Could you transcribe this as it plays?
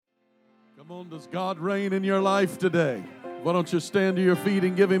Come on, does God reign in your life today? Why don't you stand to your feet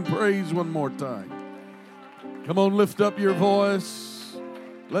and give Him praise one more time? Come on, lift up your voice.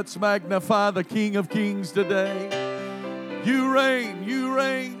 Let's magnify the King of Kings today. You reign, you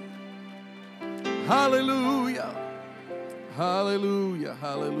reign. Hallelujah. Hallelujah,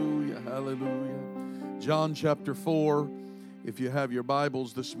 hallelujah, hallelujah. John chapter 4. If you have your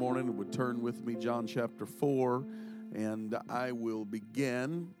Bibles this morning, would turn with me, John chapter 4. And I will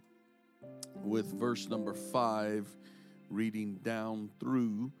begin with verse number 5, reading down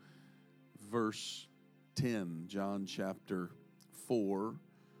through verse 10. John chapter 4,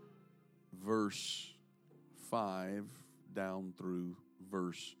 verse 5, down through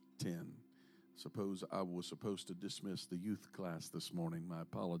verse 10. Suppose I was supposed to dismiss the youth class this morning. My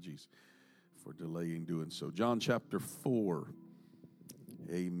apologies for delaying doing so. John chapter 4.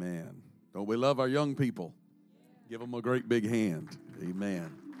 Amen. Don't we love our young people? Give them a great big hand.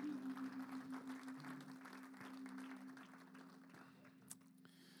 Amen.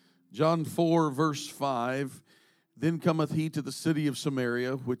 John 4, verse 5. Then cometh he to the city of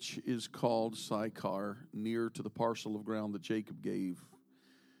Samaria, which is called Sychar, near to the parcel of ground that Jacob gave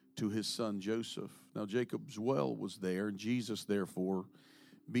to his son Joseph. Now Jacob's well was there, and Jesus, therefore,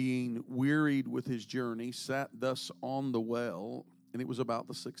 being wearied with his journey, sat thus on the well, and it was about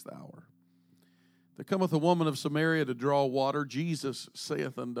the 6th hour. There cometh a woman of Samaria to draw water. Jesus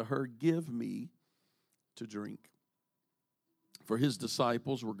saith unto her, Give me to drink. For his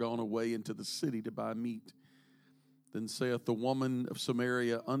disciples were gone away into the city to buy meat. Then saith the woman of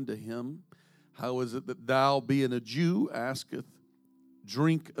Samaria unto him, How is it that thou, being a Jew, asketh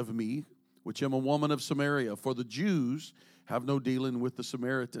drink of me, which am a woman of Samaria? For the Jews have no dealing with the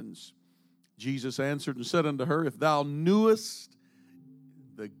Samaritans. Jesus answered and said unto her, If thou knewest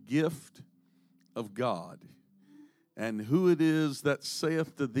the gift of God, and who it is that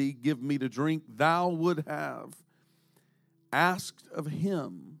saith to thee, Give me to drink, thou would have asked of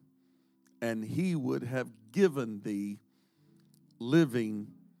him, and he would have given thee living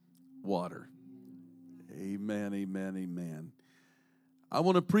water. Amen, amen, amen. I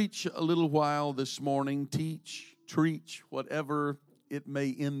want to preach a little while this morning, teach, preach, whatever it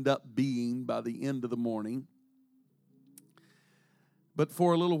may end up being by the end of the morning. But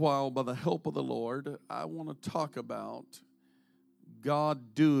for a little while, by the help of the Lord, I want to talk about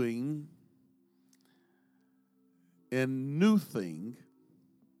God doing a new thing.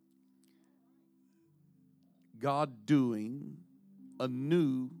 God doing a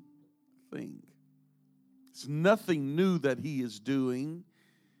new thing. It's nothing new that He is doing.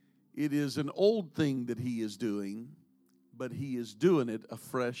 It is an old thing that He is doing, but He is doing it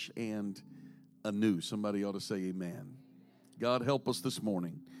afresh and anew. Somebody ought to say amen. God, help us this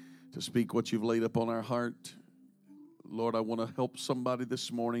morning to speak what You've laid upon our heart. Lord, I want to help somebody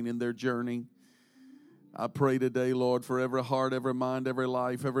this morning in their journey. I pray today, Lord, for every heart, every mind, every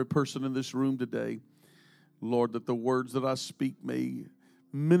life, every person in this room today, Lord, that the words that I speak may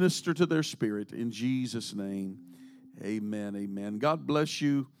minister to their spirit. In Jesus' name, amen, amen. God bless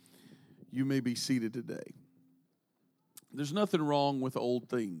you. You may be seated today. There's nothing wrong with old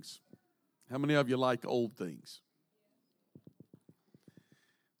things. How many of you like old things?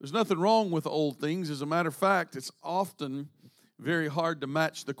 There's nothing wrong with old things. As a matter of fact, it's often very hard to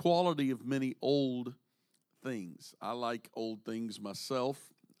match the quality of many old things. I like old things myself.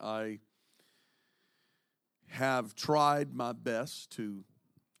 I have tried my best to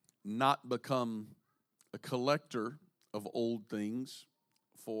not become a collector of old things,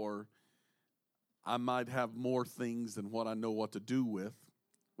 for I might have more things than what I know what to do with.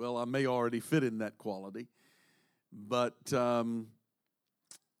 Well, I may already fit in that quality, but when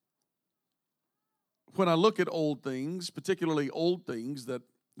I look at old things, particularly old things that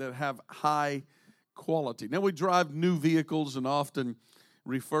have high quality. Now, we drive new vehicles and often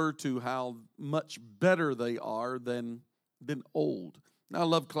refer to how much better they are than old. Now, I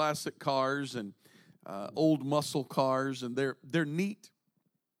love classic cars and old muscle cars, and they're neat.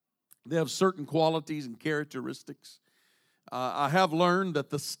 They have certain qualities and characteristics. I have learned that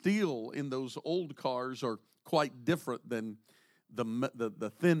the steel in those old cars are quite different than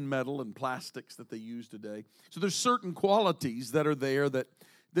the thin metal and plastics that they use today. So there's certain qualities that are there that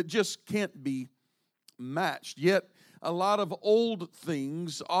just can't be matched. Yet a lot of old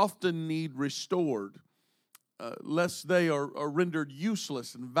things often need restored, lest they are rendered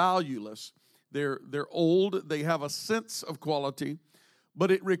useless and valueless. They're old. They have a sense of quality, but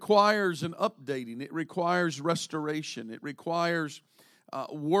it requires an updating. It requires restoration. It requires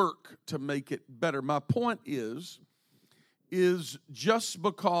work to make it better. My point is just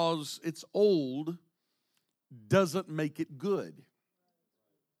because it's old doesn't make it good.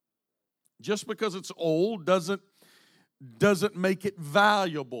 Just because it's old doesn't make it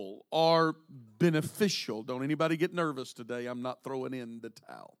valuable or beneficial. Don't anybody get nervous today. I'm not throwing in the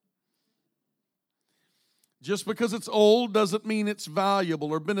towel. Just because it's old doesn't mean it's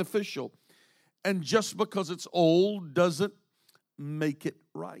valuable or beneficial. And just because it's old doesn't make it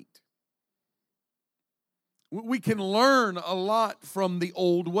right. We can learn a lot from the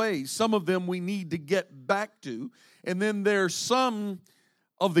old ways. Some of them we need to get back to. And then there's some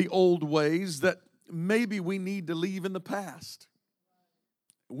of the old ways that maybe we need to leave in the past.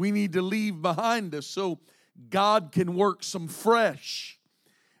 We need to leave behind us so God can work some fresh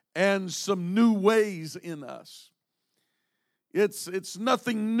and some new ways in us. It's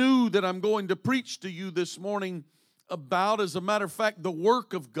nothing new that I'm going to preach to you this morning about. As a matter of fact, the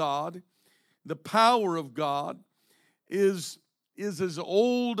work of God, the power of God is as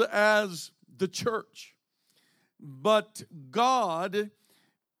old as the church. But God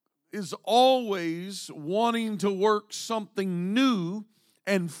is always wanting to work something new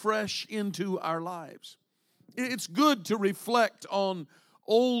and fresh into our lives. It's good to reflect on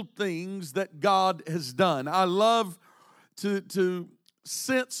old things that God has done. I love to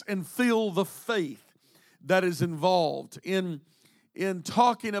sense and feel the faith that is involved in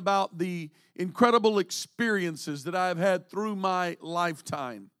talking about the incredible experiences that I've had through my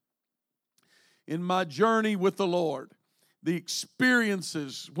lifetime. In my journey with the Lord, the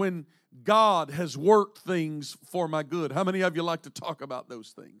experiences when God has worked things for my good. How many of you like to talk about those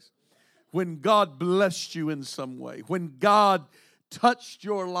things? When God blessed you in some way, when God touched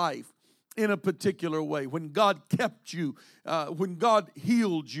your life in a particular way, when God kept you, when God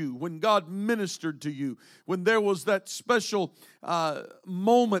healed you, when God ministered to you, when there was that special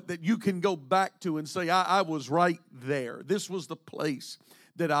moment that you can go back to and say, I was right there. This was the place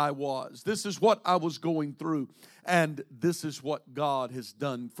that I was. This is what I was going through, and this is what God has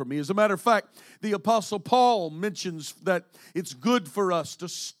done for me. As a matter of fact, the Apostle Paul mentions that it's good for us to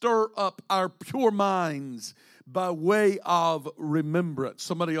stir up our pure minds by way of remembrance.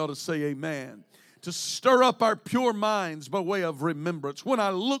 Somebody ought to say amen. To stir up our pure minds by way of remembrance. When I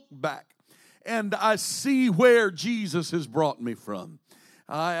look back and I see where Jesus has brought me from,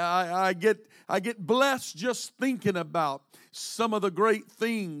 I get blessed just thinking about some of the great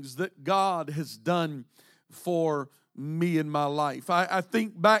things that God has done for me in my life. I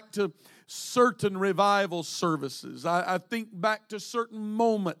think back to certain revival services. I think back to certain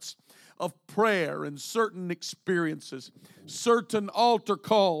moments of prayer and certain experiences, certain altar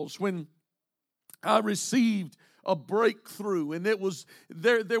calls when I received a breakthrough, and it was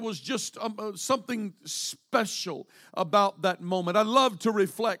there was just something special about that moment. I love to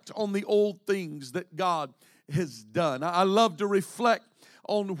reflect on the old things that God has done. I love to reflect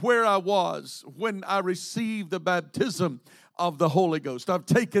on where I was when I received the baptism of the Holy Ghost. I've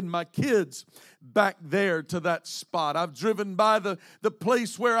taken my kids back there to that spot. I've driven by the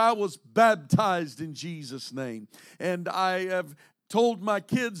place where I was baptized in Jesus' name. And I have told my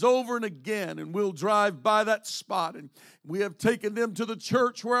kids over and again, and we'll drive by that spot, and we have taken them to the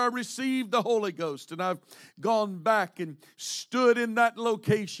church where I received the Holy Ghost, and I've gone back and stood in that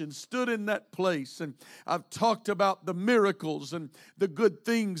location, stood in that place, and I've talked about the miracles and the good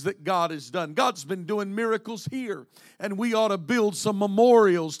things that God has done. God's been doing miracles here, and we ought to build some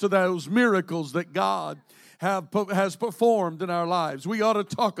memorials to those miracles that God has performed in our lives. We ought to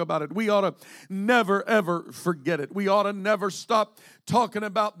talk about it. We ought to never, ever forget it. We ought to never stop talking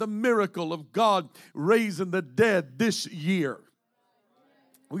about the miracle of God raising the dead this year.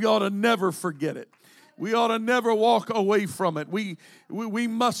 We ought to never forget it. We ought to never walk away from it. We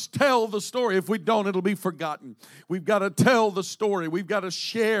must tell the story. If we don't, it'll be forgotten. We've got to tell the story. We've got to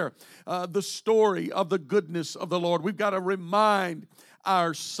share the story of the goodness of the Lord. We've got to remind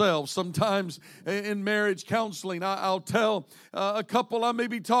ourselves. Sometimes in marriage counseling, I'll tell a couple I may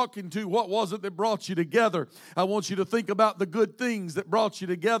be talking to, what was it that brought you together? I want you to think about the good things that brought you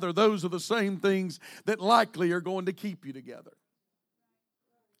together. Those are the same things that likely are going to keep you together.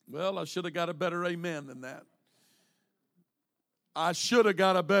 Well, I should have got a better amen than that. I should have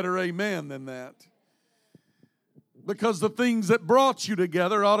got a better amen than that. Because the things that brought you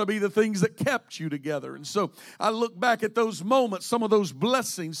together ought to be the things that kept you together. And so I look back at those moments, some of those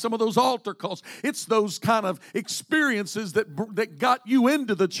blessings, some of those altar calls. It's those kind of experiences that got you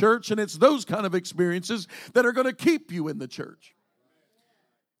into the church, and it's those kind of experiences that are going to keep you in the church.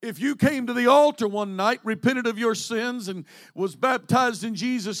 If you came to the altar one night, repented of your sins, and was baptized in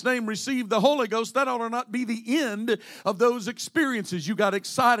Jesus' name, received the Holy Ghost, that ought to not be the end of those experiences. You got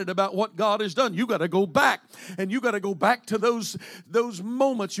excited about what God has done. You got to go back, and you got to go back to those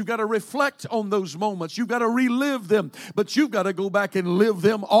moments. You got to reflect on those moments. You got to relive them, but you've got to go back and live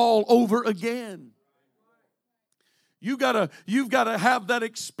them all over again. You've got to have that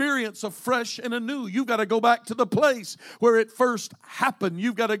experience of fresh and anew. You've got to go back to the place where it first happened.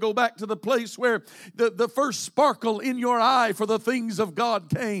 You've got to go back to the place where the first sparkle in your eye for the things of God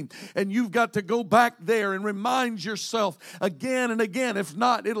came. And you've got to go back there and remind yourself again and again. If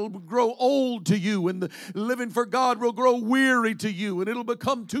not, it'll grow old to you, and the living for God will grow weary to you, and it'll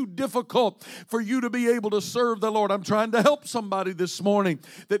become too difficult for you to be able to serve the Lord. I'm trying to help somebody this morning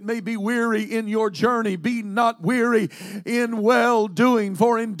that may be weary in your journey. Be not weary in well-doing,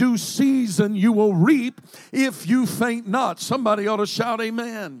 for in due season you will reap if you faint not. Somebody ought to shout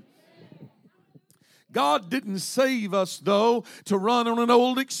amen. God didn't save us, though, to run on an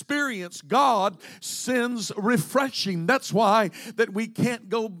old experience. God sends refreshing. That's why that we can't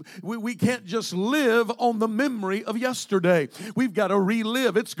just live on the memory of yesterday. We've got to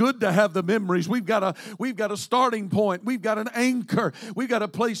relive. It's good to have the memories. We've got a starting point. We've got an anchor. We've got a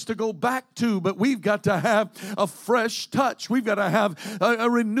place to go back to, but we've got to have a fresh touch. We've got to have a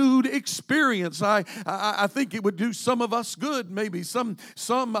renewed experience. I think it would do some of us good. Maybe some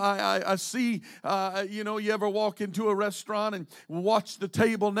I see. You ever walk into a restaurant and watch the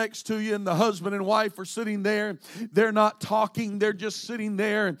table next to you, and the husband and wife are sitting there. They're not talking. They're just sitting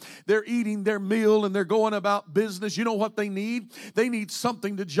there, and they're eating their meal, and they're going about business. You know what they need? They need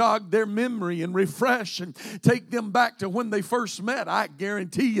something to jog their memory and refresh and take them back to when they first met. I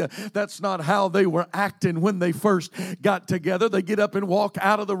guarantee you that's not how they were acting when they first got together. They get up and walk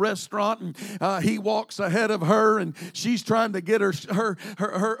out of the restaurant, and he walks ahead of her, and she's trying to get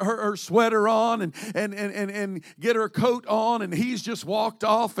her sweater on and get her coat on, and he's just walked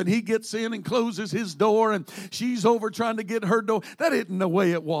off, and he gets in and closes his door, and she's over trying to get her door. That isn't the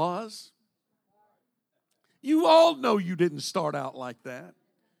way it was. You all know you didn't start out like that.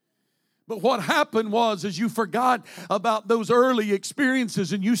 But what happened was you forgot about those early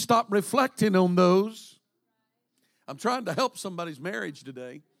experiences, and you stopped reflecting on those. I'm trying to help somebody's marriage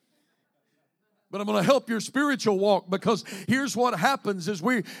today. But I'm going to help your spiritual walk, because here's what happens is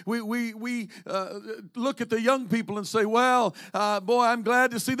we look at the young people and say, well, boy, I'm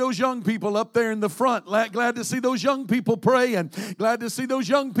glad to see those young people up there in the front. Glad to see those young people praying. Glad to see those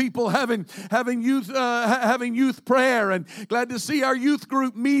young people having youth prayer, and glad to see our youth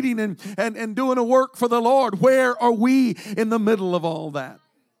group meeting and doing a work for the Lord. Where are we in the middle of all that?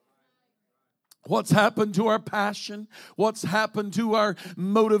 What's happened to our passion? What's happened to our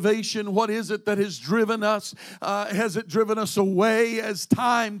motivation? What is it that has driven us? Has it driven us away? Has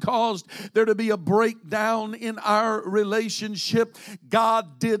time caused there to be a breakdown in our relationship?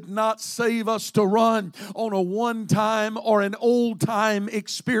 God did not save us to run on a one-time or an old-time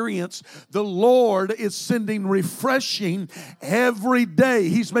experience. The Lord is sending refreshing every day.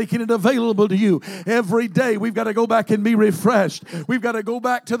 He's making it available to you every day. We've got to go back and be refreshed. We've got to go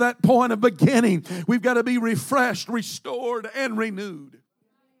back to that point of beginning. We've got to be refreshed, restored, and renewed.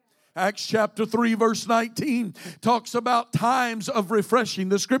 Acts chapter 3 verse 19 talks about times of refreshing.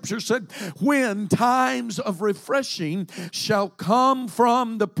 The scripture said, when times of refreshing shall come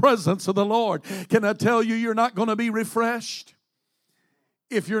from the presence of the Lord. Can I tell you, you're not going to be refreshed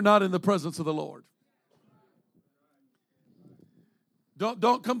if you're not in the presence of the Lord.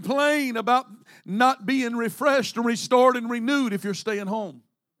 Don't complain about not being refreshed and restored and renewed if you're staying home.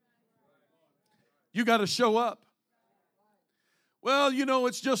 You got to show up. Well,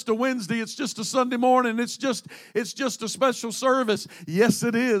 it's just a Wednesday. It's just a Sunday morning. It's just a special service. Yes,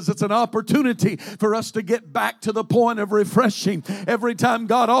 it is. It's an opportunity for us to get back to the point of refreshing. Every time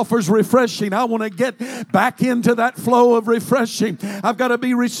God offers refreshing, I want to get back into that flow of refreshing. I've got to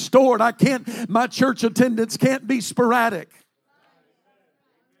be restored. My church attendance can't be sporadic.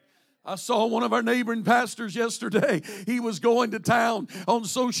 I saw one of our neighboring pastors yesterday. He was going to town on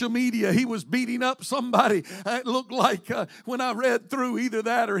social media. He was beating up somebody. It looked like when I read through either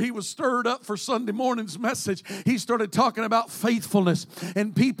that or he was stirred up for Sunday morning's message. He started talking about faithfulness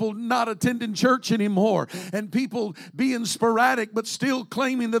and people not attending church anymore and people being sporadic but still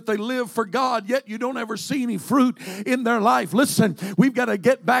claiming that they live for God, yet you don't ever see any fruit in their life. Listen, we've got to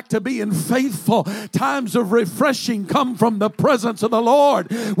get back to being faithful. Times of refreshing come from the presence of the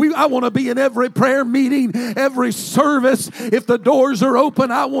Lord. I want to be in every prayer meeting, every service. If the doors are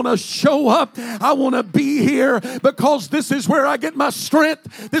open, I want to show up. I want to be here because this is where I get my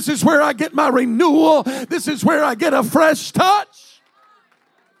strength. This is where I get my renewal. This is where I get a fresh touch.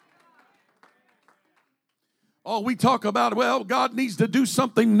 Oh, we talk about, well, God needs to do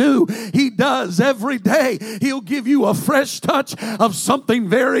something new. He does every day. He'll give you a fresh touch of something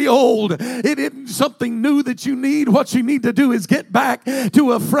very old. It isn't something new that you need. What you need to do is get back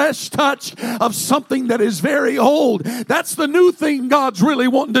to a fresh touch of something that is very old. That's the new thing God's really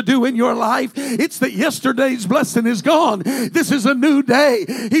wanting to do in your life. It's that yesterday's blessing is gone. This is a new day.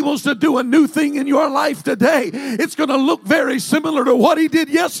 He wants to do a new thing in your life today. It's going to look very similar to what He did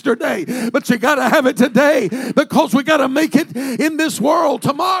yesterday, but you got to have it today, because we got to make it in this world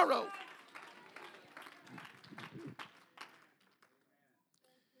tomorrow.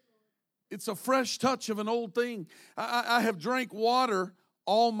 It's a fresh touch of an old thing. I have drank water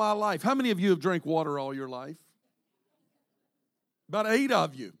all my life. How many of you have drank water all your life? About 8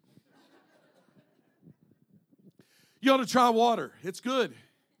 of you. You ought to try water. It's good.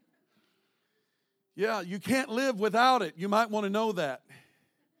 Yeah, you can't live without it. You might want to know that.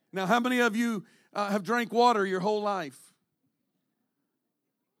 Now, how many of you have drank water your whole life?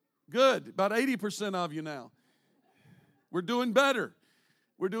 Good. About 80% of you now. We're doing better.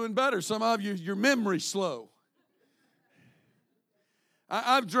 We're doing better. Some of you, your memory's slow.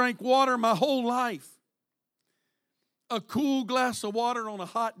 I've drank water my whole life. A cool glass of water on a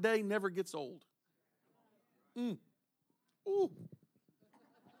hot day never gets old. Ooh.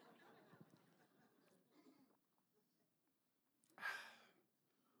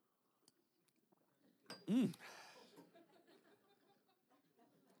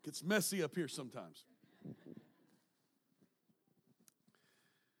 Gets messy up here sometimes.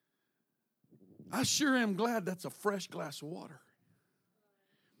 I sure am glad that's a fresh glass of water.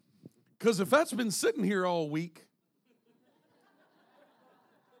 Because if that's been sitting here all week,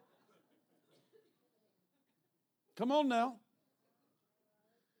 come on now.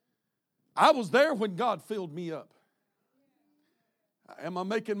 I was there when God filled me up. Am I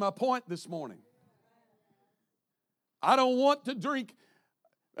making my point this morning? I don't want to drink.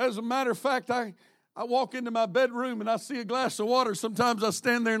 As a matter of fact, I walk into my bedroom and I see a glass of water. Sometimes I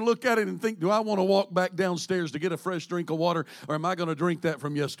stand there and look at it and think, do I want to walk back downstairs to get a fresh drink of water, or am I going to drink that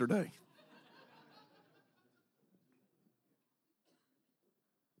from yesterday?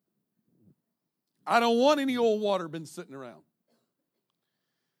 I don't want any old water been sitting around.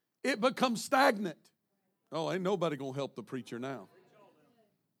 It becomes stagnant. Oh, ain't nobody going to help the preacher now.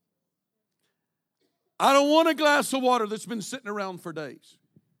 I don't want a glass of water that's been sitting around for days.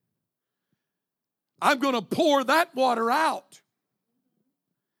 I'm going to pour that water out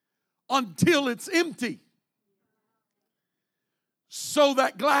until it's empty, so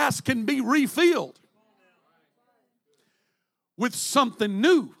that glass can be refilled with something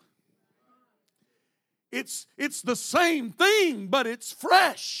new. It's the same thing, but it's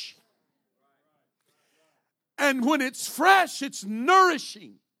fresh. And when it's fresh, it's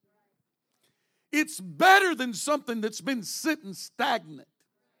nourishing. It's better than something that's been sitting stagnant.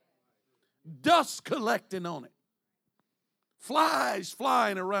 Dust collecting on it. Flies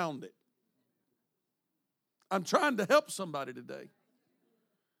flying around it. I'm trying to help somebody today.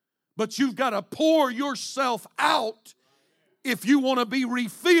 But you've got to pour yourself out if you want to be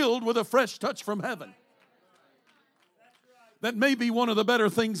refilled with a fresh touch from heaven. That may be one of the better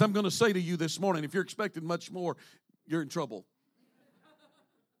things I'm going to say to you this morning. If you're expecting much more, you're in trouble.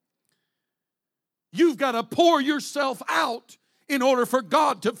 You've got to pour yourself out in order for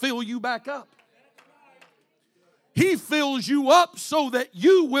God to fill you back up. He fills you up so that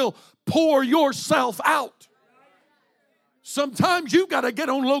you will pour yourself out. Sometimes you've got to get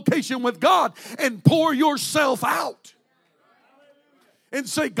on location with God and pour yourself out. And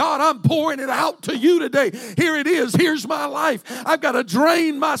say, God, I'm pouring it out to you today. Here it is. Here's my life. I've got to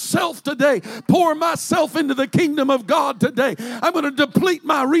drain myself today. Pour myself into the kingdom of God today. I'm going to deplete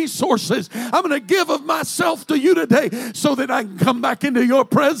my resources. I'm going to give of myself to you today so that I can come back into your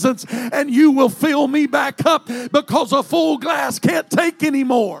presence and you will fill me back up, because a full glass can't take any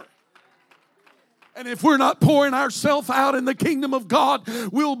more. And if we're not pouring ourselves out in the kingdom of God,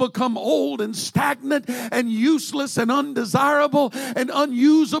 we'll become old and stagnant and useless and undesirable and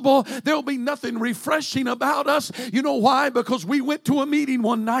unusable. There'll be nothing refreshing about us. You know why? Because we went to a meeting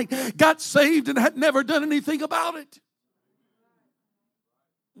one night, got saved, and had never done anything about it.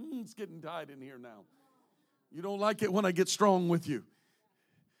 It's getting tight in here now. You don't like it when I get strong with you.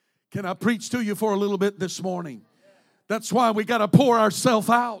 Can I preach to you for a little bit this morning? That's why we got to pour ourselves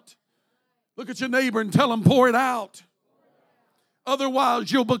out. Look at your neighbor and tell them, pour it out.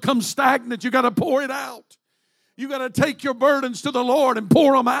 Otherwise, you'll become stagnant. You got to pour it out. You got to take your burdens to the Lord and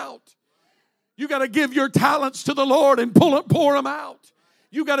pour them out. You got to give your talents to the Lord and pour them out.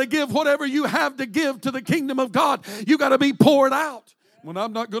 You got to give whatever you have to give to the kingdom of God. You got to be poured out. When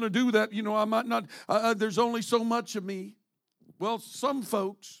I'm not going to do that, I might not, there's only so much of me. Well, some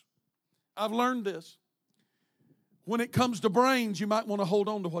folks, I've learned this. When it comes to brains, you might want to hold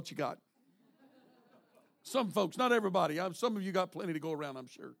on to what you got. Some folks, not everybody. Some of you got plenty to go around, I'm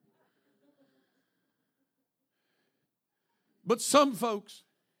sure. But some folks,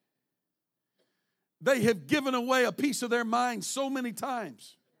 they have given away a piece of their mind so many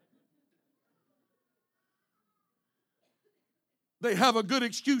times. They have a good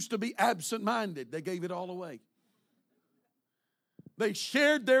excuse to be absent-minded. They gave it all away. They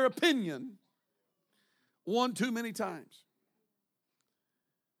shared their opinion one too many times.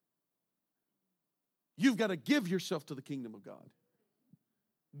 You've got to give yourself to the kingdom of God.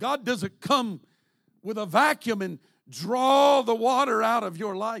 God doesn't come with a vacuum and draw the water out of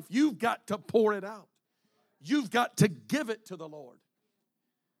your life. You've got to pour it out. You've got to give it to the Lord.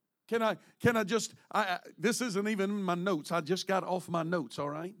 Can I just, this isn't even in my notes. I just got off my notes, all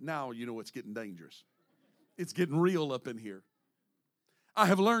right? Now you know it's getting dangerous. It's getting real up in here. I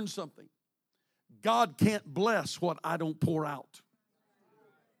have learned something. God can't bless what I don't pour out.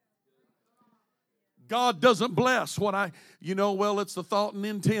 God doesn't bless what it's the thought and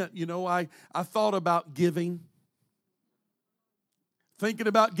intent. I thought about giving. Thinking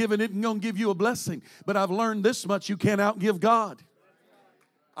about giving isn't going to give you a blessing. But I've learned this much, you can't outgive God.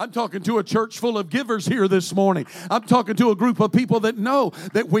 I'm talking to a church full of givers here this morning. I'm talking to a group of people that know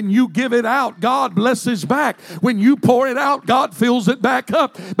that when you give it out, God blesses back. When you pour it out, God fills it back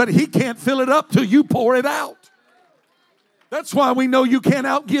up. But He can't fill it up till you pour it out. That's why we know you can't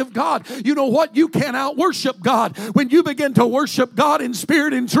outgive God. You know what? You can't out-worship God. When you begin to worship God in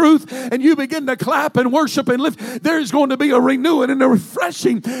spirit and truth, and you begin to clap and worship and lift, there's going to be a renewing and a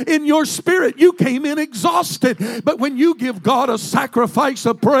refreshing in your spirit. You came in exhausted, but when you give God a sacrifice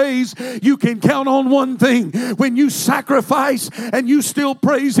of praise, you can count on one thing. When you sacrifice and you still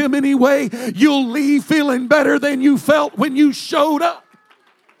praise Him anyway, you'll leave feeling better than you felt when you showed up.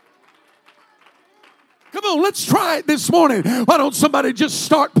 Come on, let's try it this morning. Why don't somebody just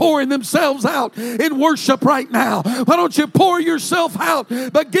start pouring themselves out in worship right now? Why don't you pour yourself out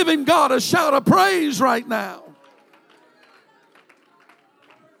by giving God a shout of praise right now?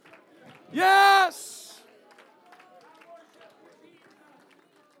 Yes.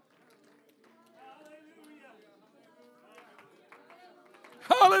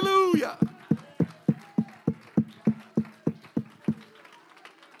 Hallelujah.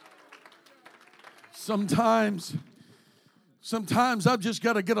 Sometimes I've just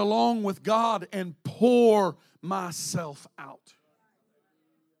got to get along with God and pour myself out.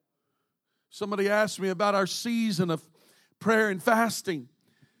 Somebody asked me about our season of prayer and fasting,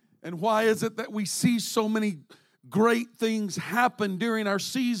 and why is it that we see so many great things happen during our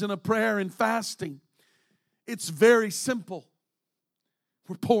season of prayer and fasting? It's very simple.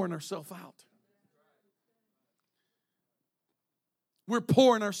 We're pouring ourselves out. We're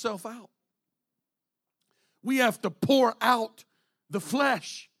pouring ourselves out. We have to pour out the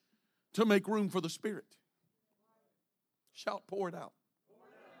flesh to make room for the Spirit. Shout, pour it out.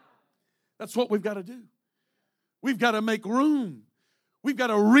 That's what we've got to do. We've got to make room. We've got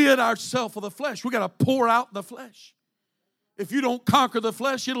to rid ourselves of the flesh. We've got to pour out the flesh. If you don't conquer the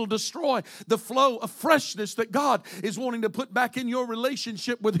flesh, it'll destroy the flow of freshness that God is wanting to put back in your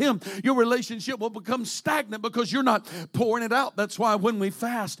relationship with Him. Your relationship will become stagnant because you're not pouring it out. That's why when we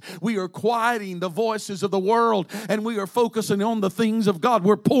fast, we are quieting the voices of the world and we are focusing on the things of God.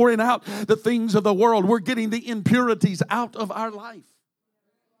 We're pouring out the things of the world. We're getting the impurities out of our life.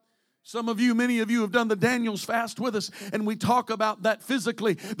 Many of you have done the Daniel's fast with us, and we talk about that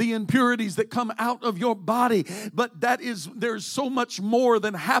physically, the impurities that come out of your body. But there's so much more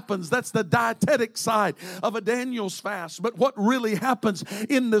than happens. That's the dietetic side of a Daniel's fast. But what really happens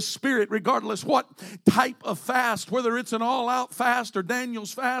in the spirit, regardless what type of fast, whether it's an all-out fast or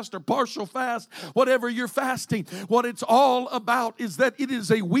Daniel's fast or partial fast, whatever you're fasting, what it's all about is that it is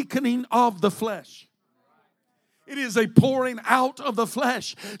a weakening of the flesh. It is a pouring out of the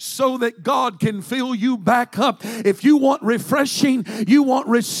flesh so that God can fill you back up. If you want refreshing, you want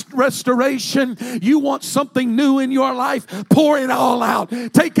restoration, you want something new in your life, pour it all out.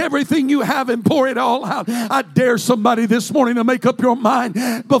 Take everything you have and pour it all out. I dare somebody this morning to make up your mind.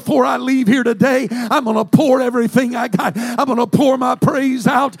 Before I leave here today, I'm going to pour everything I got. I'm going to pour my praise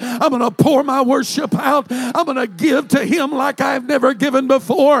out. I'm going to pour my worship out. I'm going to give to Him like I've never given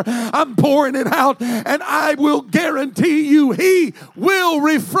before. I'm pouring it out, and I will guarantee you He will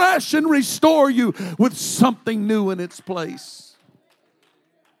refresh and restore you with something new in its place.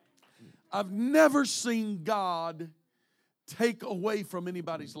 I've never seen God take away from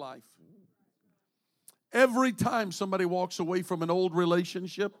anybody's life Every time somebody walks away from an old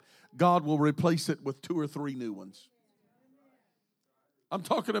relationship, God will replace it with 2 or 3 new ones. I'm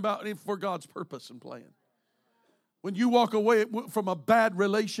talking about for God's purpose and plan. When you walk away from a bad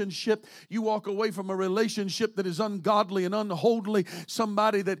relationship, you walk away from a relationship that is ungodly and unholy,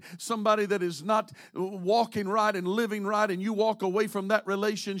 somebody that is not walking right and living right, and you walk away from that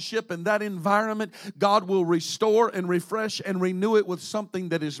relationship and that environment, God will restore and refresh and renew it with something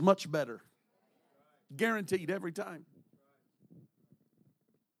that is much better. Guaranteed every time.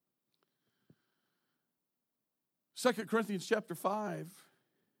 2 Corinthians chapter 5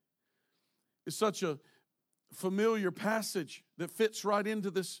 is such a familiar passage that fits right into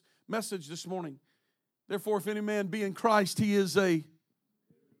this message this morning. Therefore, if any man be in Christ, he is a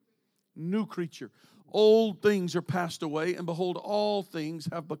new creature. Old things are passed away, and behold, all things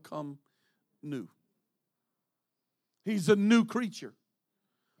have become new. He's a new creature.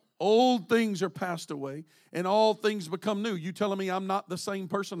 Old things are passed away, and all things become new. You telling me I'm not the same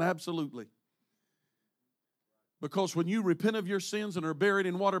person? Absolutely. Because when you repent of your sins and are buried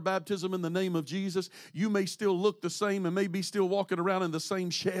in water baptism in the name of Jesus, you may still look the same and may be still walking around in the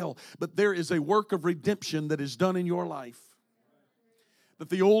same shell. But there is a work of redemption that is done in your life. That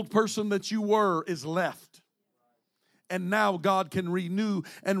the old person that you were is left. And now God can renew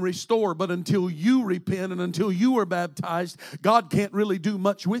and restore. But until you repent and until you are baptized, God can't really do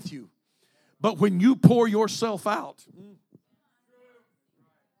much with you. But when you pour yourself out,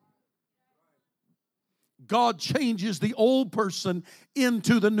 God changes the old person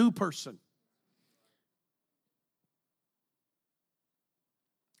into the new person.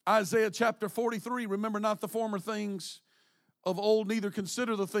 Isaiah chapter 43, remember not the former things of old, neither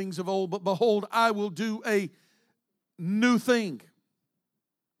consider the things of old, but behold, I will do a new thing.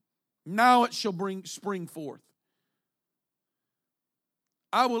 Now it shall spring forth.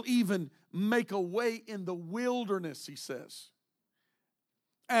 I will even make a way in the wilderness, he says,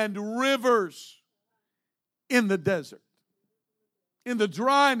 and rivers in the desert, in the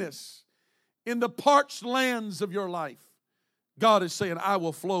dryness, in the parched lands of your life. God is saying, I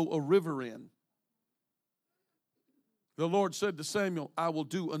will flow a river in. The Lord said to Samuel, I will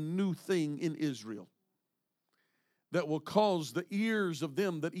do a new thing in Israel that will cause the ears of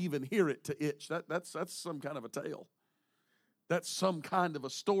them that even hear it to itch. That's some kind of a tale. That's some kind of a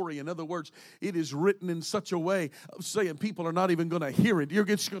story. In other words, it is written in such a way of saying people are not even going to hear it.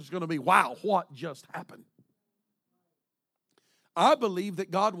 It's going to be, wow, what just happened? I believe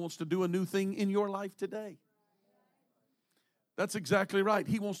that God wants to do a new thing in your life today. That's exactly right.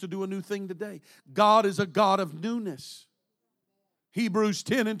 He wants to do a new thing today. God is a God of newness. Hebrews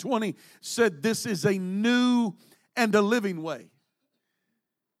 10 and 20 said this is a new and a living way.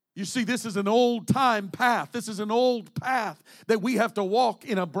 You see, this is an old time path. This is an old path that we have to walk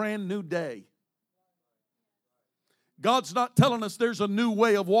in a brand new day. God's not telling us there's a new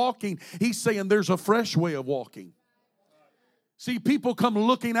way of walking. He's saying there's a fresh way of walking. See, people come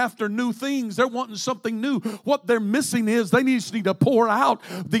looking after new things. They're wanting something new. What they're missing is they just need to pour out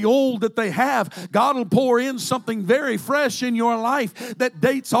the old that they have. God will pour in something very fresh in your life that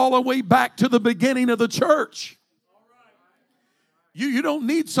dates all the way back to the beginning of the church. You don't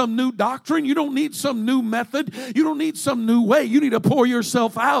need some new doctrine. You don't need some new method. You don't need some new way. You need to pour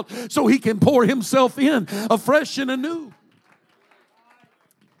yourself out so He can pour Himself in afresh and anew.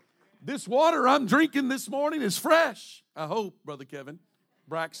 This water I'm drinking this morning is fresh. I hope, Brother Kevin,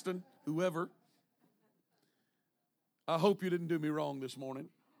 Braxton, whoever. I hope you didn't do me wrong this morning.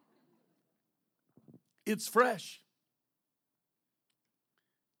 It's fresh.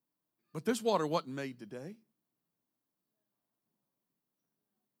 But this water wasn't made today.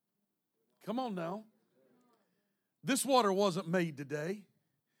 Come on now. This water wasn't made today.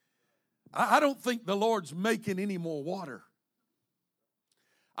 I don't think the Lord's making any more water.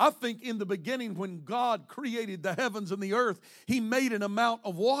 I think in the beginning when God created the heavens and the earth, He made an amount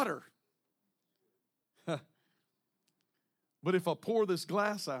of water. But if I pour this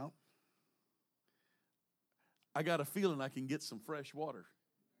glass out, I got a feeling I can get some fresh water.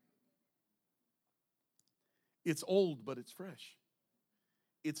 It's old, but it's fresh.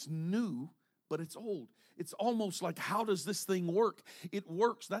 It's new, but it's old. It's almost like, how does this thing work? It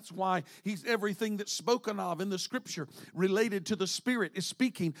works. That's why everything that's spoken of in the Scripture related to the Spirit is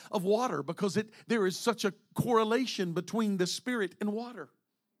speaking of water, because there is such a correlation between the Spirit and water.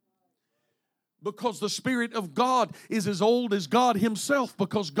 Because the Spirit of God is as old as God Himself,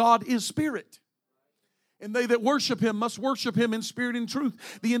 because God is Spirit. And they that worship Him must worship Him in spirit and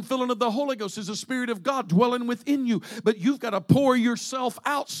truth. The infilling of the Holy Ghost is the Spirit of God dwelling within you. But you've got to pour yourself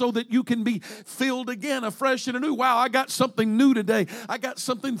out so that you can be filled again, afresh and anew. Wow, I got something new today. I got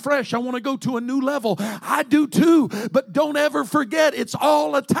something fresh. I want to go to a new level. I do too. But don't ever forget, it's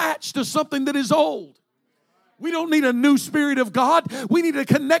all attached to something that is old. We don't need a new Spirit of God. We need a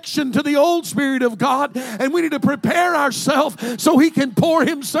connection to the old Spirit of God. And we need to prepare ourselves so He can pour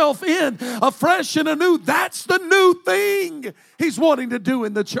Himself in afresh and anew. That's the new thing He's wanting to do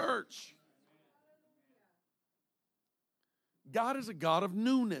in the church. God is a God of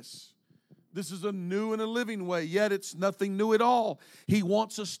newness. This is a new and a living way, yet it's nothing new at all. He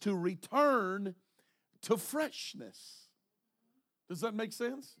wants us to return to freshness. Does that make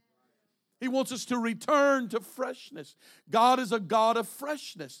sense? He wants us to return to freshness. God is a God of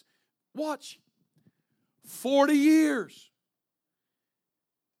freshness. Watch. 40 years.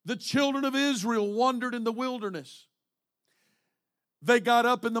 The children of Israel wandered in the wilderness. They got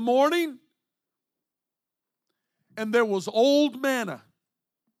up in the morning and there was old manna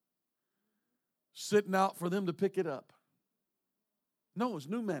sitting out for them to pick it up. No, it was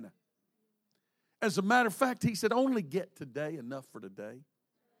new manna. As a matter of fact, He said, only get today enough for today.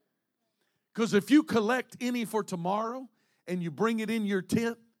 Because if you collect any for tomorrow and you bring it in your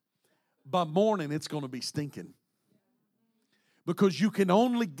tent, by morning it's going to be stinking. Because you can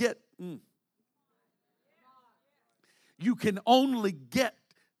only get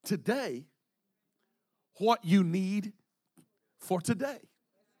today what you need for today.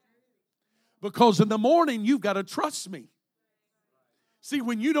 Because in the morning you've got to trust me. See,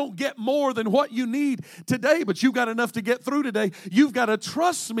 when you don't get more than what you need today, but you've got enough to get through today, you've got to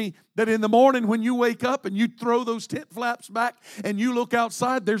trust me that in the morning when you wake up and you throw those tent flaps back and you look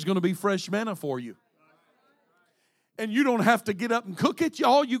outside, there's going to be fresh manna for you. And you don't have to get up and cook it.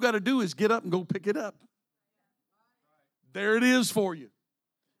 All you got to do is get up and go pick it up. There it is for you.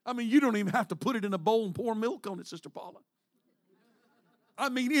 I mean, you don't even have to put it in a bowl and pour milk on it, Sister Paula. I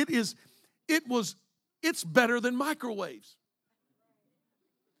mean, it's better than microwaves.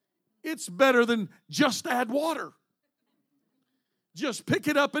 It's better than just add water. Just pick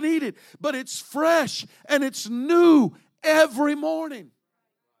it up and eat it. But it's fresh and it's new every morning.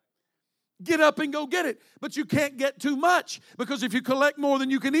 Get up and go get it. But you can't get too much, because if you collect more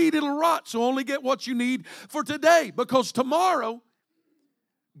than you can eat, it'll rot. So only get what you need for today, because tomorrow,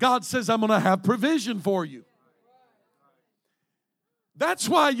 God says, I'm going to have provision for you. That's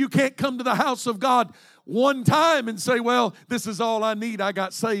why you can't come to the house of God one time and say, well, this is all I need. I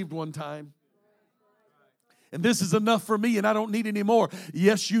got saved one time. And this is enough for me and I don't need any more.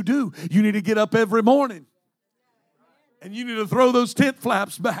 Yes, you do. You need to get up every morning. And you need to throw those tent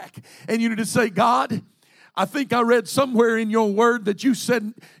flaps back. And you need to say, God, I think I read somewhere in your word that you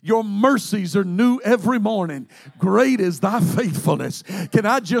said your mercies are new every morning. Great is thy faithfulness. Can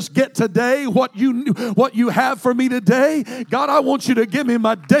I just get today what you have for me today? God, I want you to give me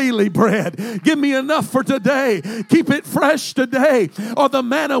my daily bread. Give me enough for today. Keep it fresh today, or the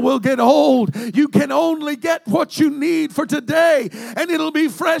manna will get old. You can only get what you need for today, and it'll be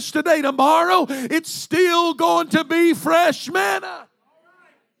fresh today. Tomorrow, it's still going to be fresh manna.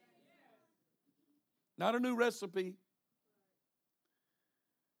 Not a new recipe.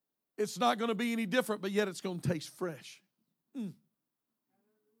 It's not going to be any different, but yet it's going to taste fresh.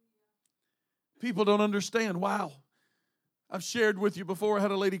 People don't understand. Wow. I've shared with you before, I had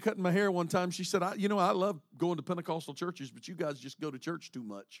a lady cutting my hair one time. She said, I love going to Pentecostal churches, but you guys just go to church too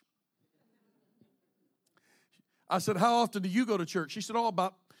much. I said, how often do you go to church? She said,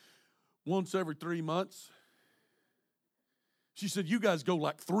 about once every 3 months. She said, you guys go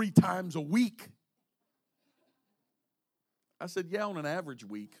like 3 times a week. I said, yeah, on an average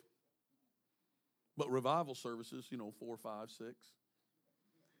week. But revival services, 4, 5, 6.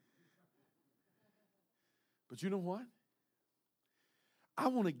 But you know what? I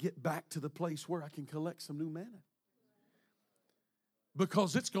want to get back to the place where I can collect some new manna.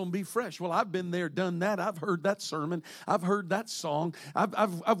 Because it's going to be fresh. Well, I've been there, done that. I've heard that sermon. I've heard that song.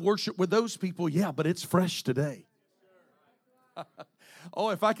 I've worshiped with those people. Yeah, but it's fresh today. Oh,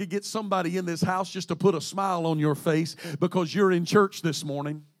 if I could get somebody in this house just to put a smile on your face because you're in church this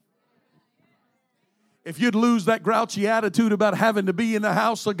morning. If you'd lose that grouchy attitude about having to be in the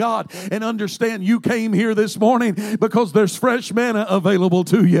house of God and understand you came here this morning because there's fresh manna available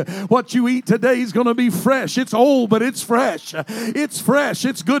to you. What you eat today is going to be fresh. It's old, but it's fresh. It's fresh.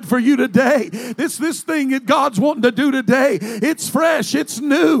 It's good for you today. This thing that God's wanting to do today, it's fresh. It's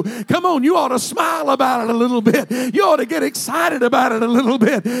new. Come on, you ought to smile about it a little bit. You ought to get excited about it a little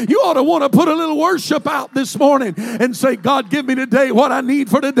bit. You ought to want to put a little worship out this morning and say, God, give me today what I need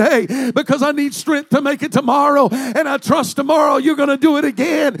for today, because I need strength to make make it tomorrow, and I trust tomorrow you're going to do it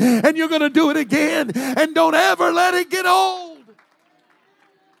again, and you're going to do it again, and don't ever let it get old.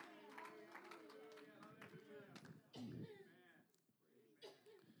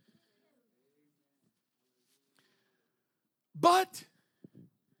 But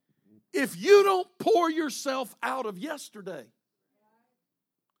if you don't pour yourself out of yesterday,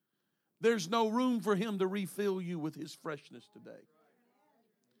 there's no room for Him to refill you with His freshness today.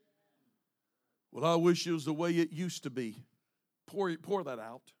 Well, I wish it was the way it used to be. Pour that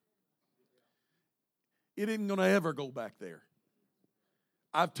out. It isn't going to ever go back there.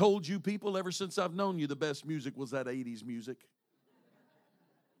 I've told you people ever since I've known you, the best music was that 80s music.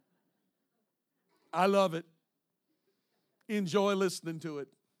 I love it. Enjoy listening to it.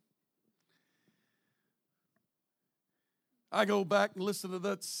 I go back and listen to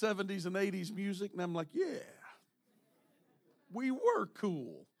that 70s and 80s music, and I'm like, yeah, we were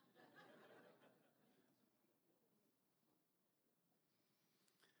cool.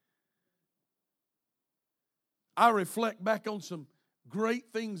 I reflect back on some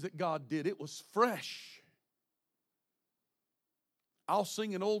great things that God did. It was fresh. I'll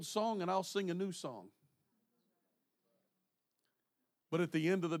sing an old song and I'll sing a new song. But at the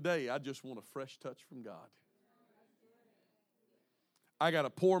end of the day, I just want a fresh touch from God. I got to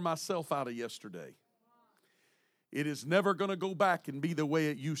pour myself out of yesterday. It is never going to go back and be the way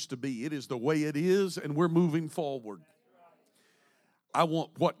it used to be. It is the way it is, and we're moving forward. I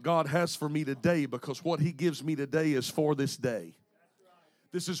want what God has for me today, because what He gives me today is for this day.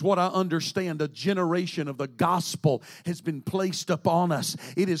 This is what I understand. A generation of the gospel has been placed upon us.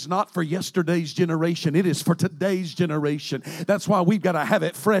 It is not for yesterday's generation. It is for today's generation. That's why we've got to have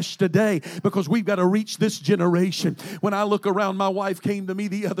it fresh today, because we've got to reach this generation. When I look around, my wife came to me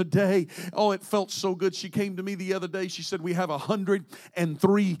the other day. Oh, it felt so good. She came to me the other day. She said, we have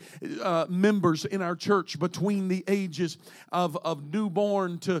 103 members in our church between the ages of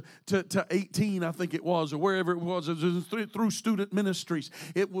newborn to 18, I think it was, or wherever it was. It was through student ministries.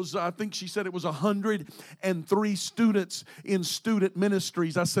 It was, I think she said it was 103 students in student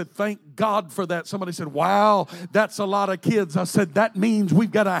ministries. I said, thank God for that. Somebody said, wow, that's a lot of kids. I said, that means we've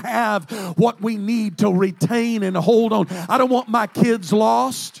got to have what we need to retain and hold on. I don't want my kids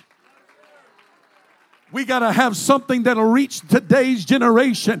lost. We got to have something that'll reach today's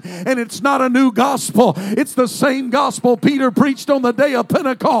generation. And it's not a new gospel. It's the same gospel Peter preached on the day of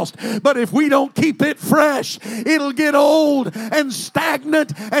Pentecost. But if we don't keep it fresh, it'll get old and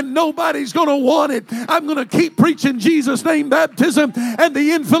stagnant, and nobody's going to want it. I'm going to keep preaching Jesus' name baptism and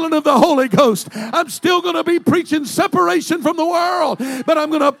the infilling of the Holy Ghost. I'm still going to be preaching separation from the world, but I'm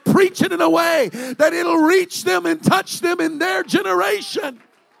going to preach it in a way that it'll reach them and touch them in their generation.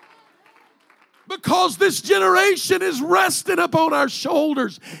 Because this generation is resting upon our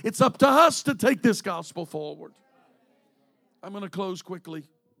shoulders. It's up to us to take this gospel forward. I'm going to close quickly.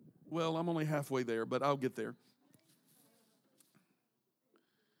 Well, I'm only halfway there, but I'll get there.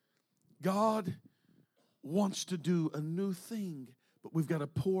 God wants to do a new thing, but we've got to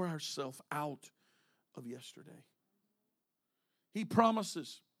pour ourselves out of yesterday. He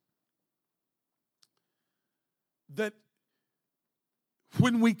promises that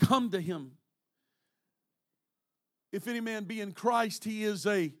when we come to Him, if any man be in Christ, he is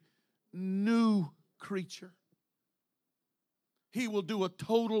a new creature. He will do a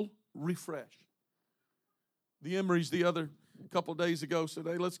total refresh. The Emerys the other couple days ago said,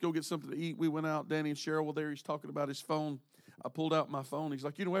 hey, let's go get something to eat. We went out. Danny and Cheryl were there. He's talking about his phone. I pulled out my phone. He's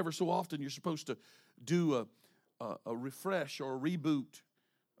like, ever so often you're supposed to do a refresh or a reboot,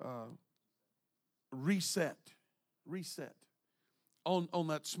 reset on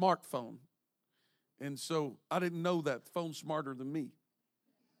that smartphone. And so I didn't know that. The phone's smarter than me.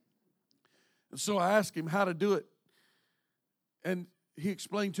 And so I asked him how to do it. And he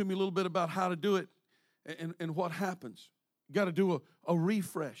explained to me a little bit about how to do it and what happens. You got to do a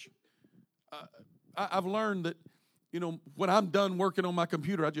refresh. I've learned that, when I'm done working on my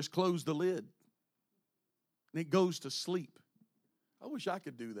computer, I just close the lid. And it goes to sleep. I wish I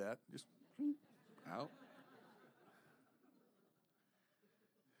could do that. Just out.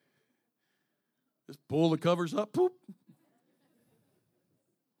 Just pull the covers up, poop.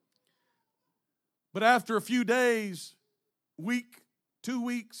 But after a few days, week, 2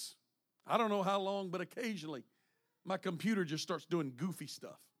 weeks, I don't know how long, but occasionally, my computer just starts doing goofy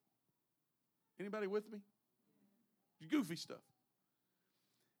stuff. Anybody with me? Goofy stuff.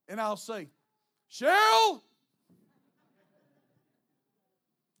 And I'll say, Cheryl!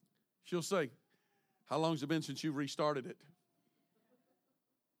 She'll say, how long's it been since you've restarted it?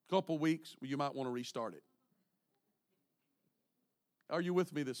 Couple weeks, well, you might want to restart it. Are you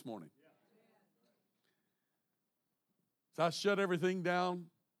with me this morning? So I shut everything down,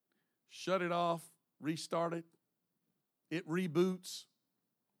 shut it off, restart it. It reboots.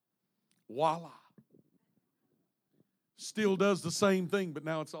 Voila. Still does the same thing, but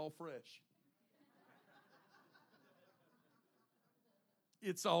now it's all fresh.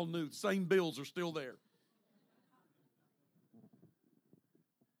 It's all new. Same bills are still there.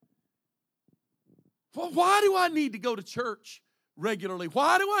 Well, why do I need to go to church regularly?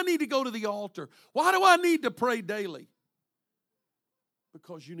 Why do I need to go to the altar? Why do I need to pray daily?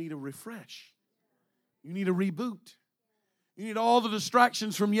 Because you need a refresh. You need a reboot. You need all the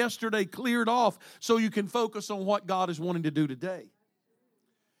distractions from yesterday cleared off so you can focus on what God is wanting to do today.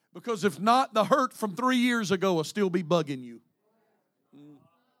 Because if not, the hurt from 3 years ago will still be bugging you.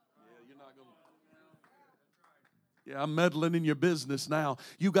 Yeah, I'm meddling in your business now.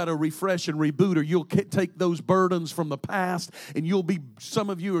 You got to refresh and reboot, or you'll take those burdens from the past, and some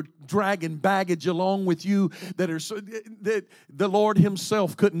of you are dragging baggage along with you that the Lord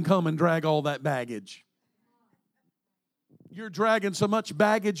Himself couldn't come and drag all that baggage. You're dragging so much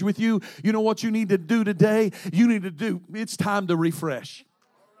baggage with you. You know what you need to do today? It's time to refresh.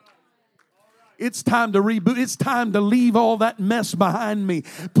 It's time to reboot. It's time to leave all that mess behind me.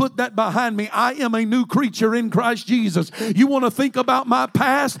 Put that behind me. I am a new creature in Christ Jesus. You want to think about my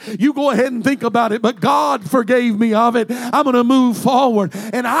past? You go ahead and think about it. But God forgave me of it. I'm going to move forward.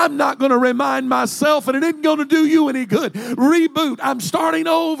 And I'm not going to remind myself, and it isn't going to do you any good. Reboot. I'm starting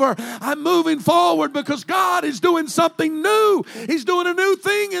over. I'm moving forward because God is doing something new. He's doing a new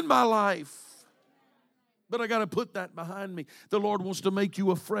thing in my life. But I got to put that behind me. The Lord wants to make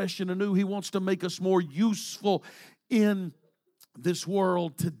you afresh and anew. He wants to make us more useful in this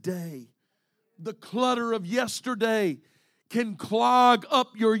world today. The clutter of yesterday can clog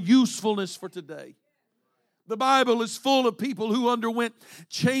up your usefulness for today. The Bible is full of people who underwent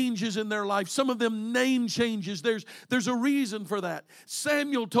changes in their life. Some of them name changes. There's a reason for that.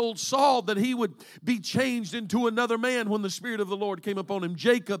 Samuel told Saul that he would be changed into another man when the Spirit of the Lord came upon him.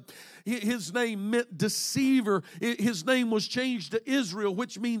 Jacob, his name meant deceiver. His name was changed to Israel,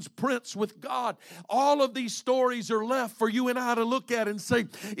 which means prince with God. All of these stories are left for you and I to look at and say,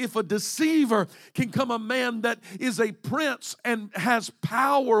 if a deceiver can come a man that is a prince and has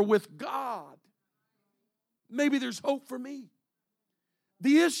power with God, maybe there's hope for me.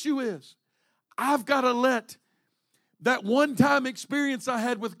 The issue is, I've got to let that one-time experience I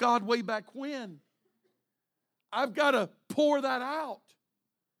had with God way back when, I've got to pour that out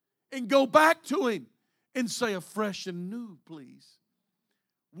and go back to Him and say, afresh and new, please.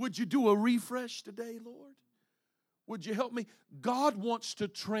 Would you do a refresh today, Lord? Would you help me? God wants to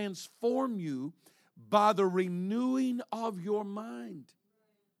transform you by the renewing of your mind.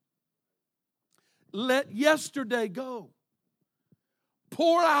 Let yesterday go.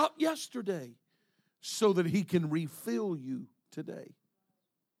 Pour out yesterday so that He can refill you today.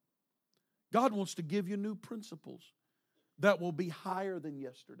 God wants to give you new principles that will be higher than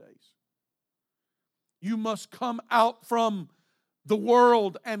yesterday's. You must come out from the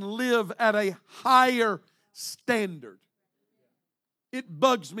world and live at a higher standard. It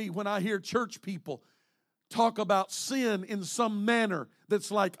bugs me when I hear church people talk about sin in some manner that's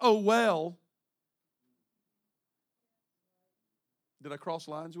like, oh, well. Did I cross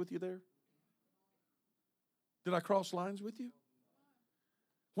lines with you there? Did I cross lines with you?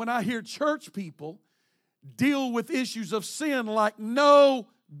 When I hear church people deal with issues of sin like no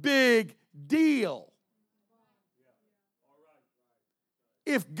big deal.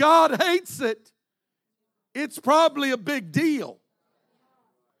 If God hates it, it's probably a big deal.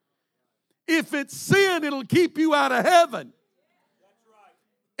 If it's sin, it'll keep you out of heaven.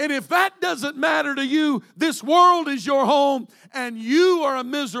 And if that doesn't matter to you, this world is your home and you are a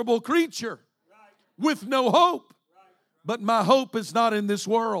miserable creature with no hope. But my hope is not in this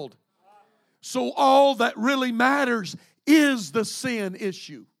world. So all that really matters is the sin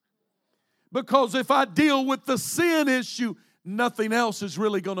issue. Because if I deal with the sin issue, nothing else is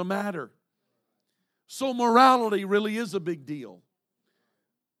really going to matter. So morality really is a big deal.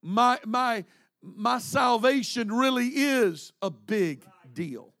 My salvation really is a big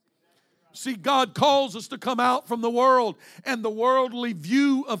deal. See, God calls us to come out from the world and the worldly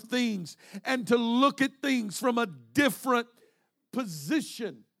view of things and to look at things from a different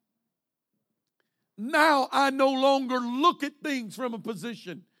position. Now I no longer look at things from a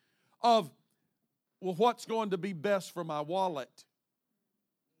position of, well, what's going to be best for my wallet?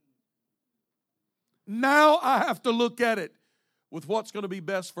 Now I have to look at it with what's going to be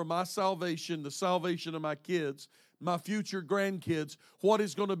best for my salvation, the salvation of my kids, my future grandkids, what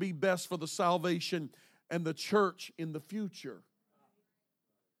is going to be best for the salvation and the church in the future.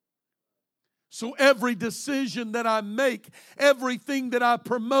 So every decision that I make, everything that I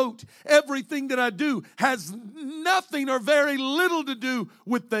promote, everything that I do has nothing or very little to do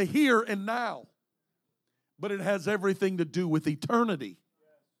with the here and now. But it has everything to do with eternity.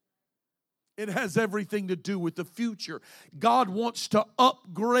 It has everything to do with the future. God wants to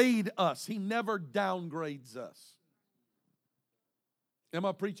upgrade us. He never downgrades us. Am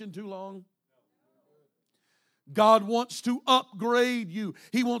I preaching too long? God wants to upgrade you.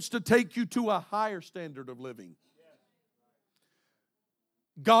 He wants to take you to a higher standard of living.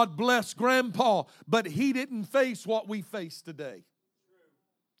 God bless Grandpa, but he didn't face what we face today.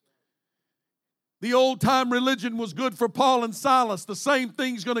 The old-time religion was good for Paul and Silas. The same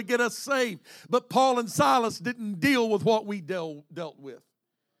thing's going to get us saved. But Paul and Silas didn't deal with what we dealt with.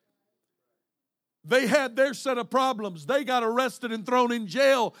 They had their set of problems. They got arrested and thrown in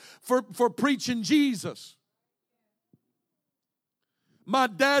jail for preaching Jesus. My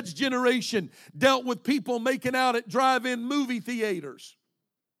dad's generation dealt with people making out at drive-in movie theaters.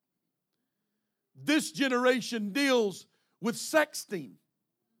 This generation deals with sexting.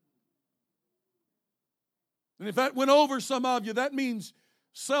 And if that went over some of you, that means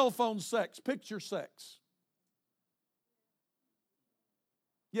cell phone sex, picture sex.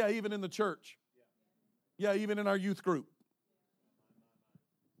 Yeah, even in the church. Yeah, even in our youth group.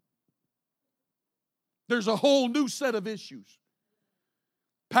 There's a whole new set of issues.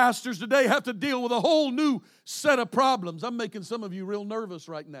 Pastors today have to deal with a whole new set of problems. I'm making some of you real nervous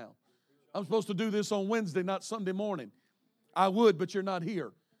right now. I'm supposed to do this on Wednesday, not Sunday morning. I would, but you're not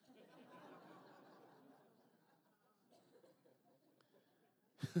here.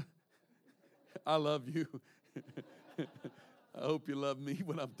 I love you. I hope you love me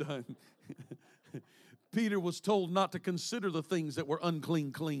when I'm done. Peter was told not to consider the things that were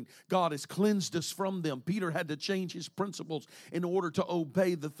unclean clean. God has cleansed us from them. Peter had to change his principles in order to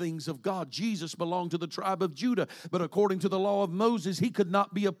obey the things of God. Jesus belonged to the tribe of Judah, but according to the law of Moses, he could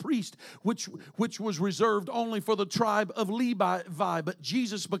not be a priest, which was reserved only for the tribe of Levi. But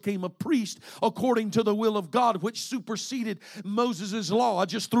Jesus became a priest according to the will of God, which superseded Moses' law. I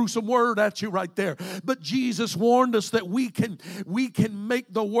just threw some word at you right there. But Jesus warned us that we can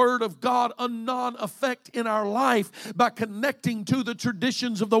make the word of God a non-effect in our life by connecting to the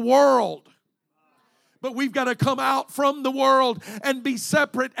traditions of the world. But we've got to come out from the world and be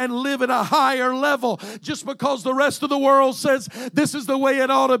separate and live at a higher level. Just because the rest of the world says this is the way it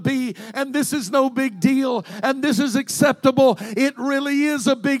ought to be and this is no big deal and this is acceptable, it really is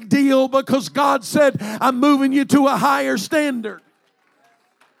a big deal because God said, I'm moving you to a higher standard.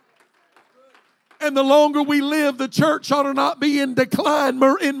 And the longer we live, the church ought to not be in decline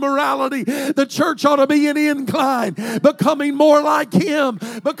in morality. The church ought to be in incline, becoming more like Him,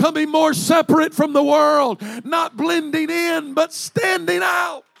 becoming more separate from the world, not blending in, but standing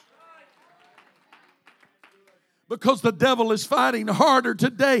out. Because the devil is fighting harder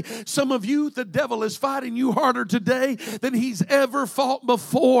today. Some of you, the devil is fighting you harder today than he's ever fought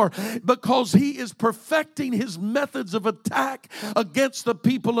before. Because he is perfecting his methods of attack against the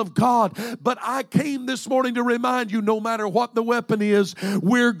people of God. But I came this morning to remind you, no matter what the weapon is,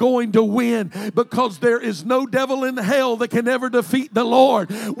 we're going to win. Because there is no devil in hell that can ever defeat the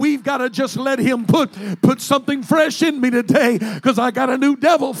Lord. We've got to just let Him put something fresh in me today. Because I got a new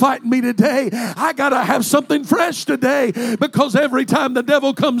devil fighting me today. I got to have something fresh today, because every time the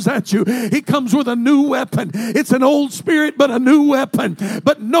devil comes at you, he comes with a new weapon. It's an old spirit, but a new weapon.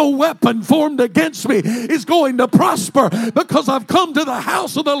 But no weapon formed against me is going to prosper, because I've come to the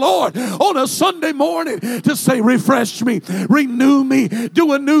house of the Lord on a Sunday morning to say, refresh me, renew me,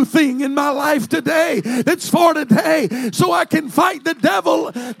 do a new thing in my life today that's for today, so I can fight the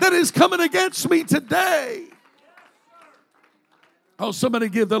devil that is coming against me today. Oh, somebody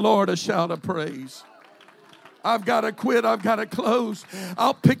give the Lord a shout of praise. I've got to quit. I've got to close.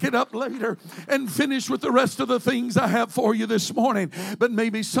 I'll pick it up later and finish with the rest of the things I have for you this morning. But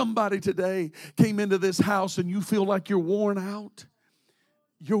maybe somebody today came into this house and you feel like you're worn out.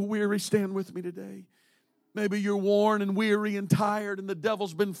 You're weary. Stand with me today. Maybe you're worn and weary and tired and the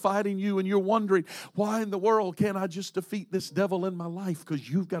devil's been fighting you and you're wondering, why in the world can't I just defeat this devil in my life? Because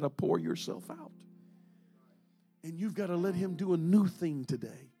you've got to pour yourself out. And you've got to let Him do a new thing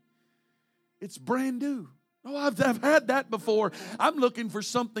today. It's brand new. Oh, I've had that before. I'm looking for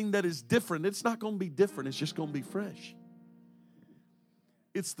something that is different. It's not going to be different. It's just going to be fresh.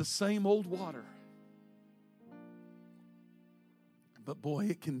 It's the same old water. But boy,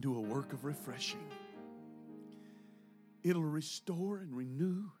 it can do a work of refreshing. It'll restore and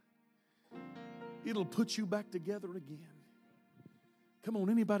renew. It'll put you back together again. Come on,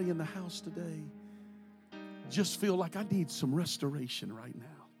 anybody in the house today just feel like I need some restoration right now?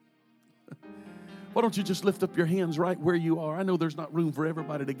 Why don't you just lift up your hands right where you are? I know there's not room for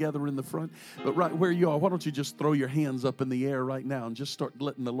everybody to gather in the front, but right where you are, why don't you just throw your hands up in the air right now and just start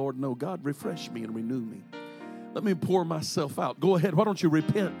letting the Lord know, God, refresh me and renew me. Let me pour myself out. Go ahead. Why don't you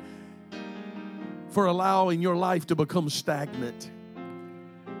repent for allowing your life to become stagnant?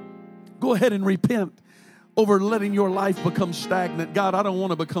 Go ahead and repent over letting your life become stagnant. God, I don't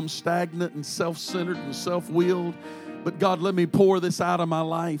want to become stagnant and self-centered and self-willed. But God, let me pour this out of my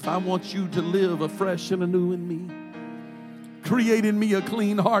life. I want you to live afresh and anew in me. Create in me a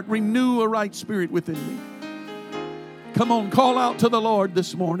clean heart. Renew a right spirit within me. Come on, call out to the Lord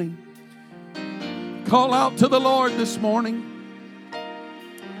this morning. Call out to the Lord this morning.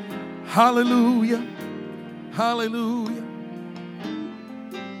 Hallelujah. Hallelujah.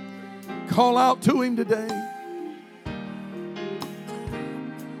 Call out to Him today.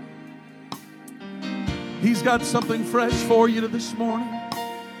 He's got something fresh for you this morning.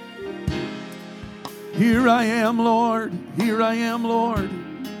 Here I am, Lord. Here I am, Lord.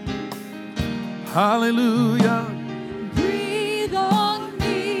 Hallelujah. Breathe on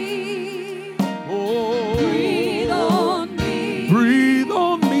me. Oh, Breathe on me. breathe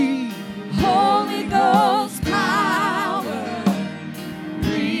on me. Holy Ghost power.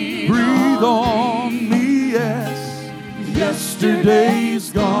 Breathe on me, yes.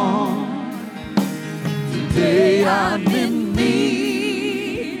 Yesterday's gone. Today I'm in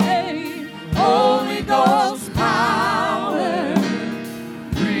need. Holy Ghost power.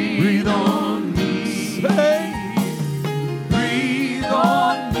 Breathe on me. Say, Breathe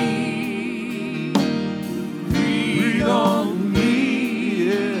on me. breathe on me,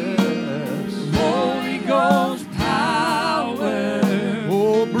 yes. Holy Ghost power.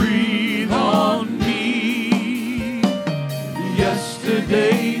 Oh, breathe on me.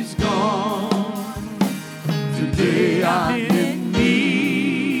 Yesterday's gone. Today I'm in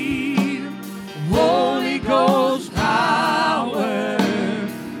need. Holy Ghost power.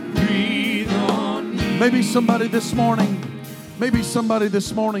 Breathe on me. Maybe somebody this morning,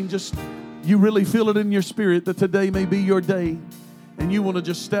 just you really feel it in your spirit that today may be your day. And you want to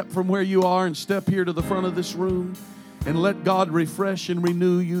just step from where you are and step here to the front of this room and let God refresh and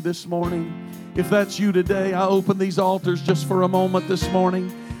renew you this morning. If that's you today, I open these altars just for a moment this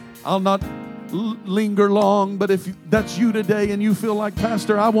morning. I'll not linger long, but if that's you today and you feel like,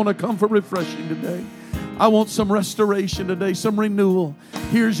 Pastor, I want to come for refreshing today. I want some restoration today, some renewal.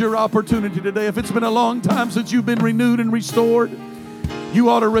 Here's your opportunity today. If it's been a long time since you've been renewed and restored, you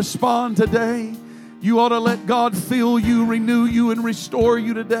ought to respond today. You ought to let God fill you, renew you, and restore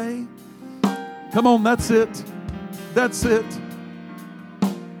you today. Come on, that's it. That's it.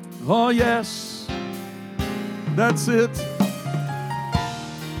 Oh, yes. That's it.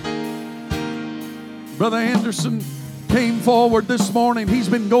 Brother Anderson came forward this morning. He's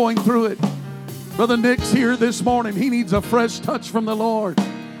been going through it. Brother Nick's here this morning. He needs a fresh touch from the Lord.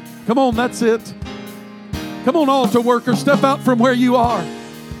 Come on, that's it. Come on, altar workers, step out from where you are.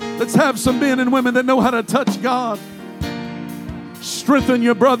 Let's have some men and women that know how to touch God. Strengthen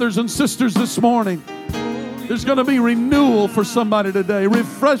your brothers and sisters this morning. There's going to be renewal for somebody today,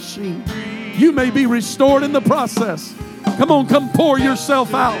 refreshing. You may be restored in the process. Come on, come pour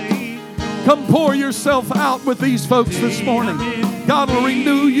yourself out. Come pour yourself out with these folks this morning. God will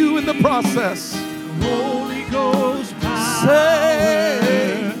renew you in the process. Holy Ghost power.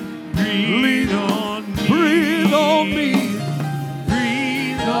 Say, Breathe on me. breathe on me.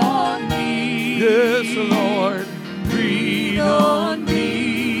 Breathe on me. Yes, Lord. Breathe on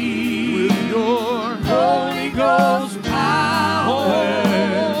me. With your Holy Ghost power.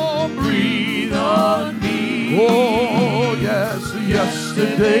 oh, Breathe on me. oh, yes,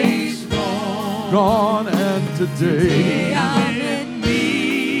 yesterday's gone and today.